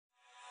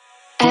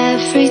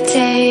Every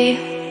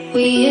day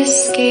we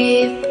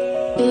escape,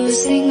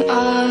 losing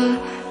all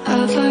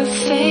of our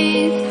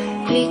faith.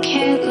 We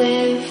can't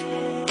live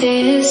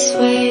this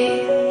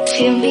way.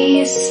 Feel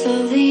me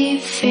slowly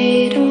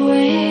fade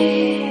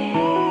away.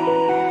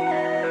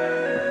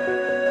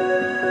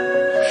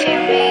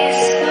 Feel me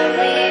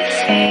slowly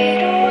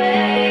fade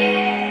away.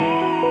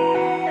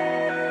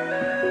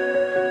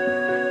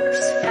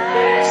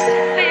 Stars the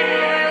wind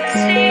will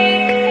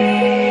take.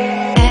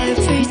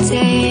 Every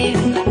day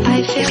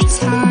I feel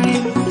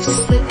time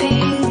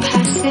slipping,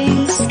 passing,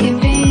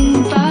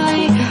 skipping by.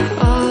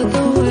 All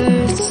the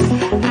words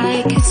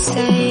I could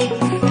say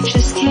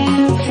just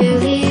can't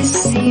really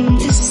seem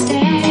to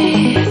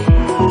stay.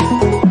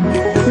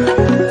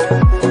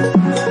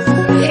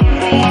 Feel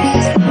me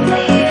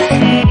slowly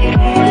fade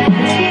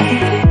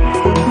away.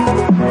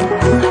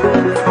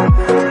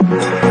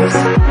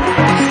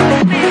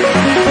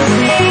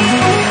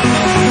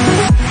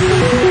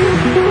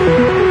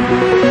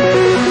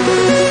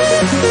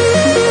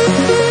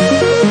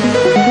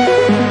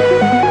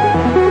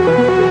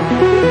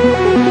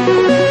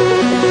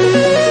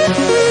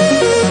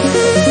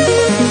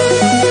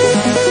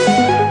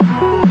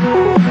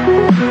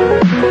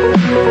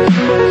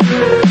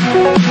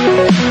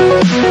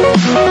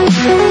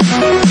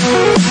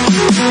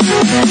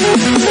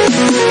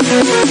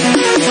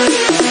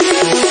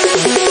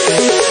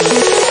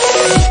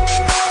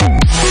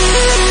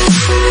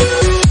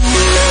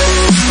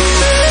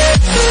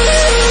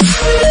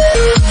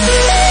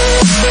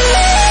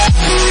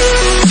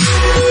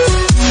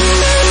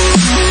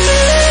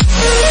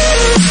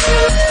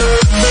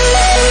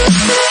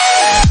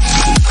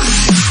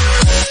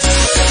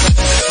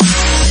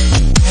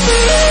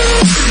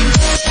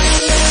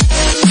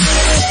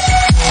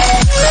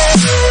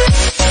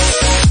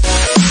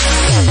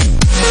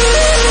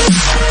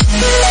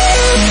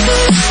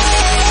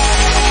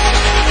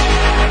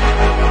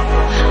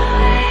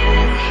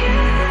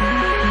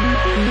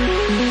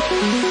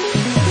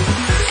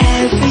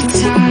 Every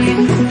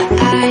time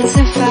I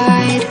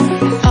divide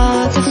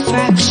all the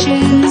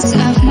fractions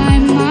of my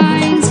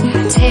mind,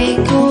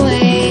 take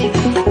away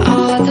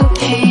all the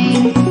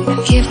pain,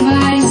 give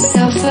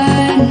myself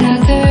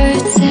another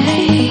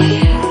day.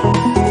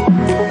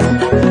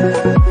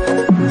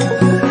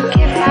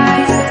 Give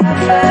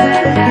myself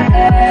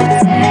another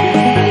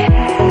day.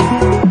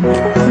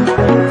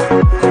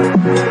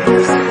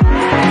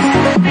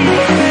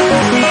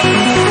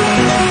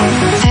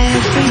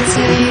 Every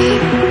day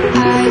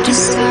I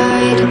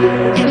decide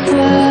if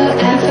we'll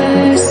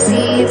ever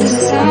see the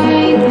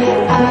sign.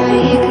 I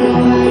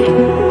ignored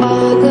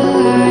all the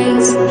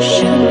lines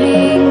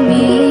showing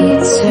me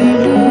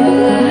eternal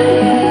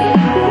light.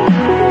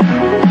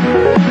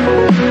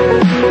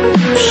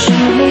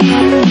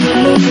 Showing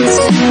me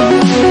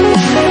eternal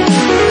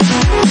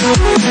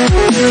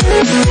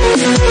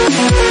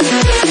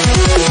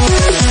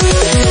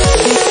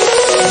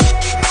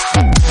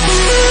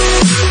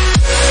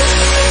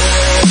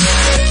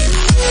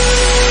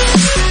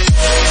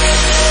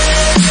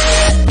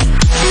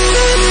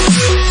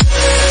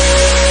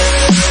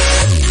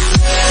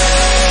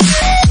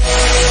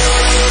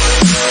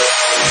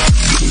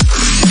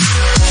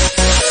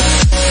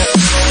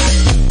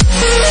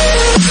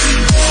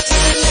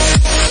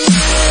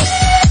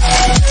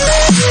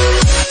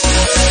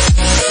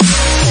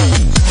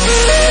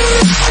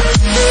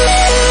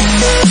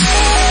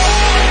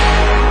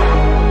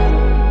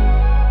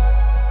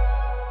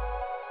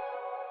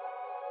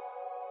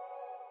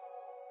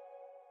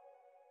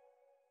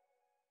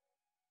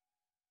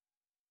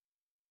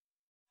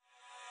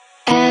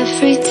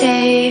Every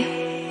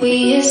day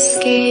we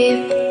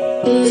escape,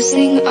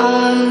 losing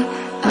all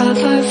of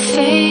our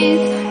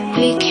faith.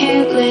 We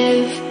can't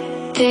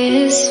live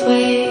this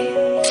way.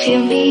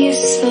 Feel me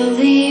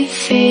slowly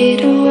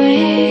fade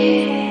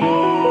away.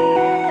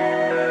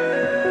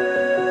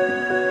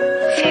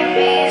 Feel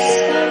me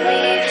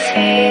slowly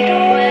fade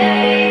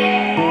away.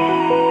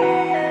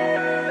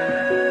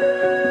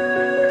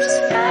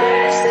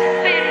 Stars the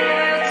wind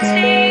will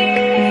take.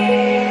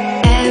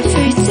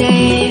 Every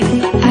day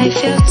I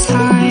feel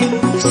time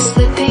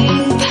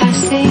slipping,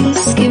 passing,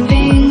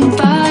 skipping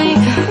by.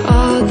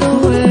 All the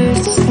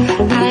words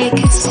I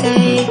could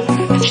say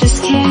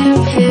just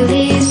can't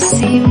really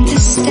seem to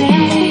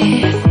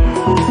stay.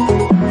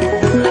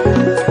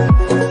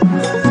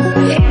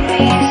 Feel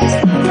me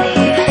slowly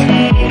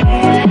fade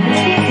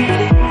away.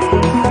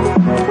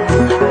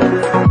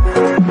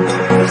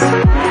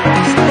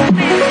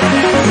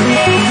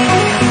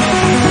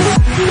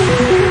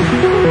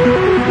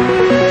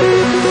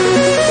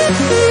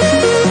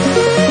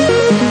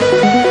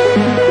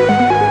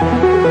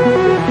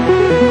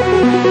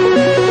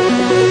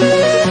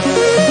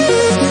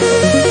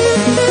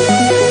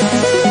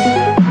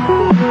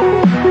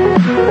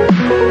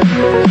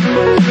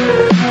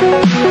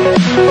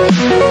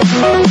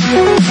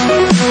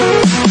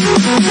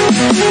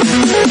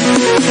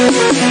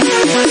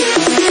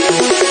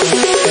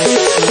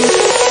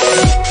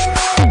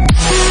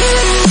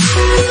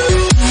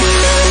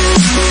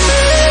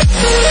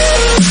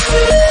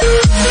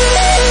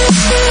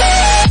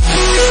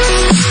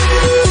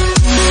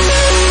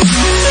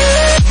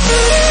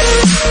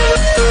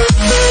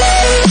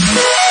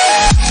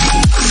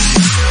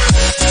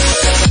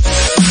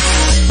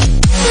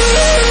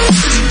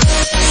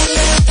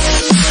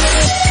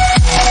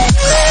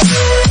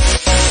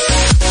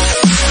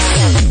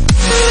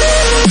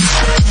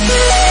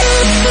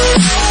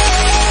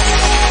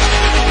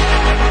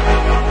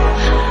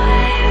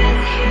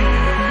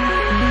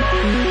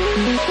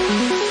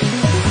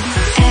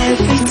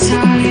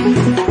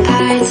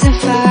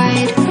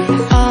 divide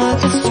all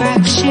the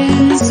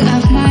fractions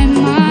of my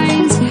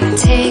mind,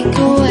 take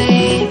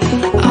away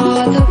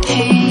all the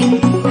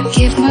pain,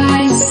 give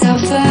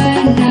myself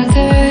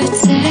another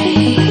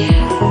day.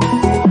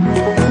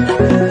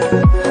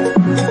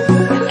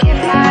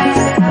 Give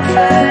myself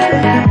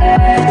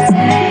another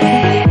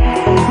day.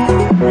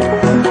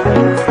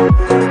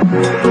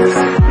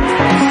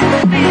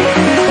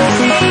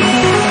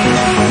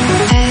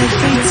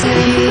 Every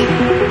day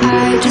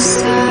I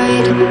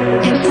decide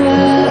if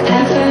we'll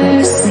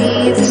ever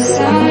see the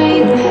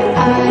sign.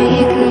 I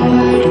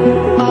ignored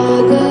all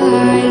the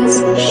lines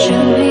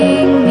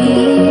showing me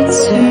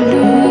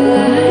eternal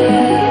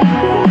light.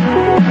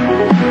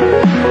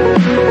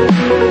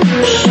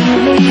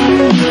 Showing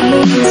me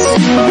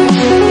eternal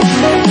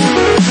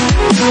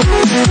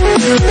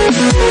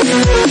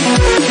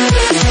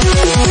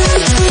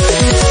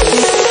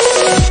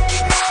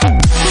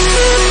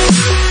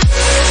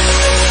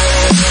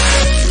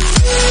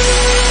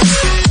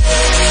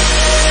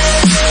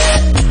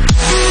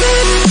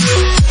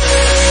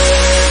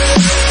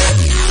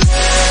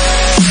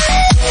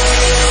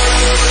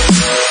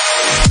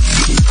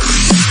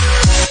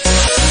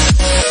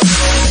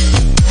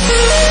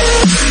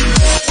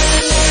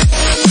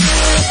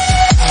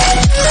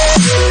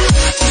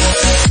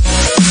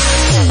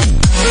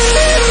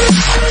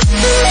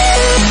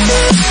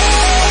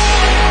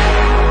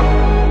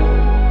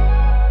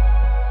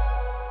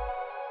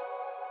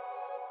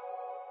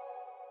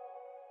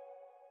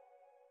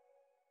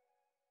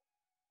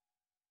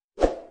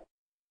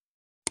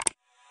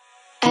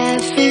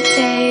Every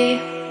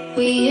day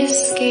we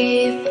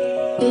escape,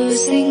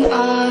 losing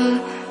all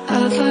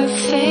of our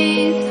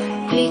faith.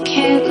 We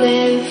can't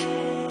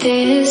live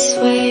this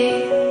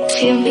way.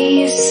 Feel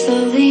me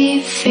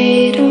slowly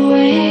fade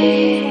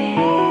away.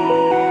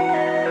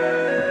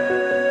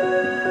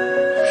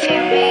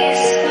 Feel me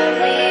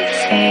slowly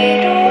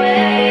fade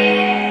away.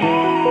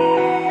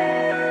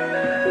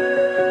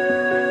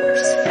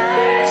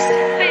 Stars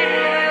spin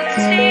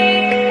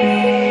rotate.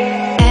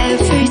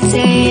 Every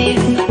day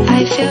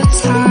I feel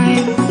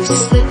time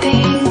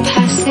slipping,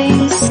 passing,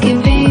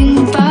 skipping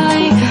by.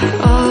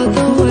 All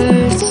the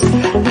words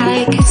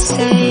I could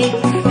say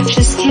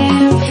just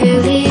can't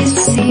really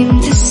seem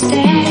to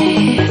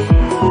stay.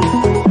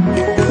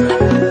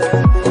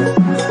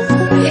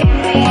 Feel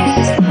me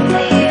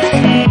slowly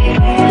fade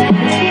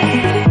away.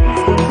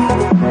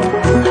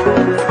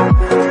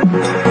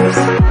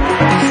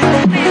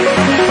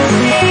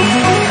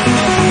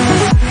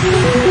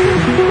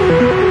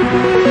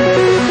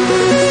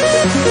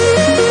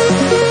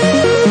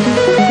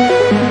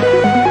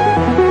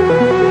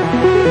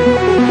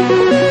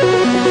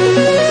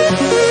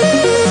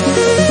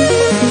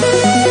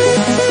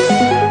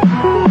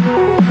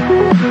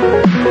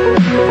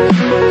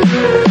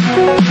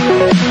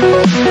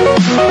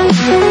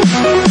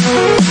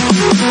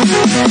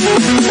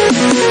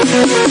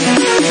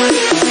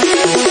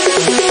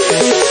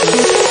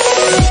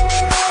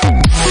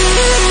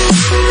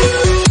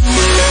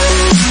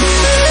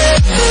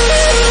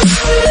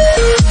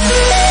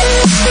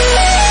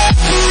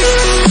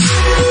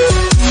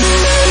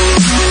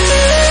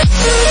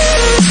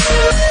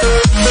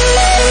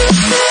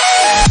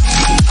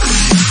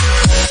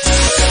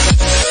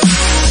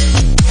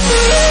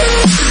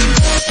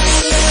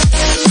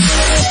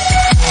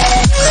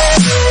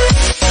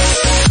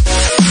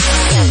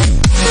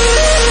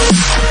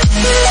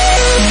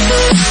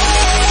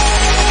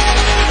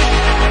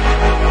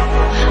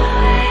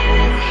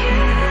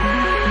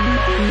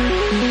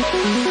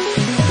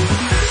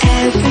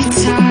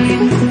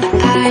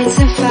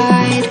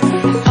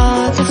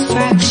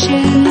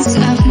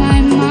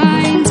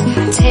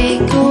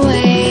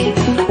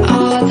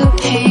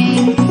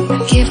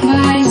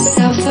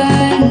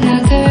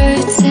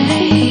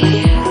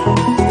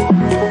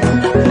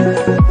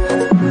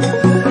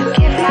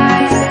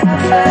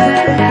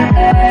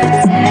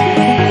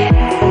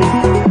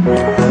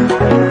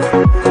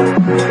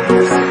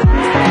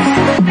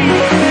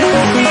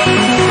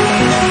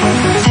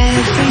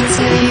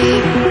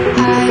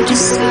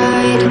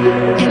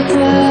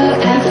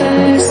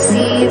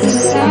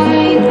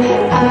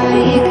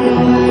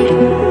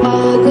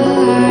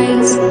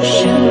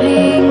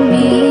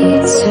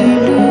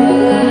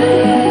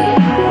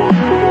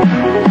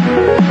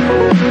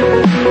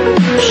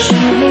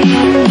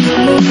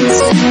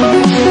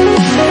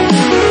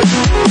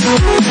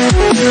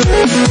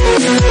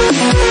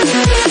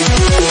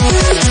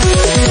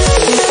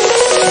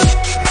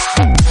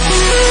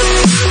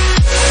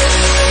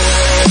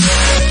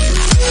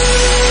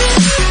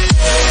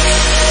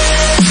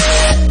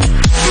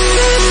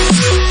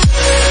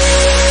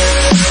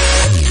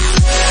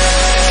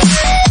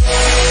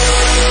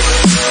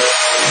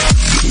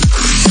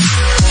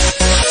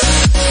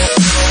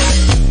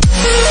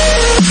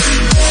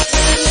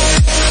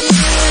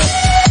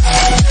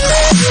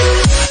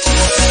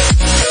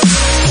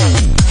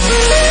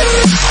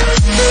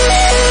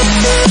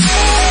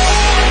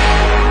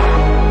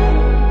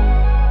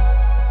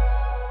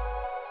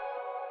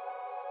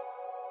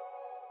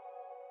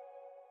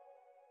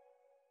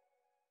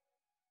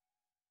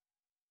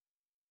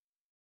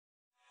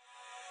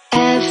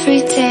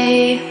 Every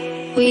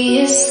day we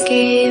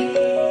escape,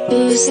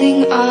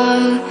 losing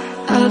all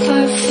of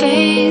our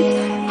faith.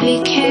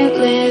 We can't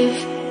live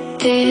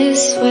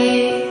this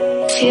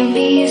way. Feel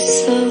me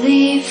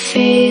slowly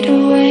fade.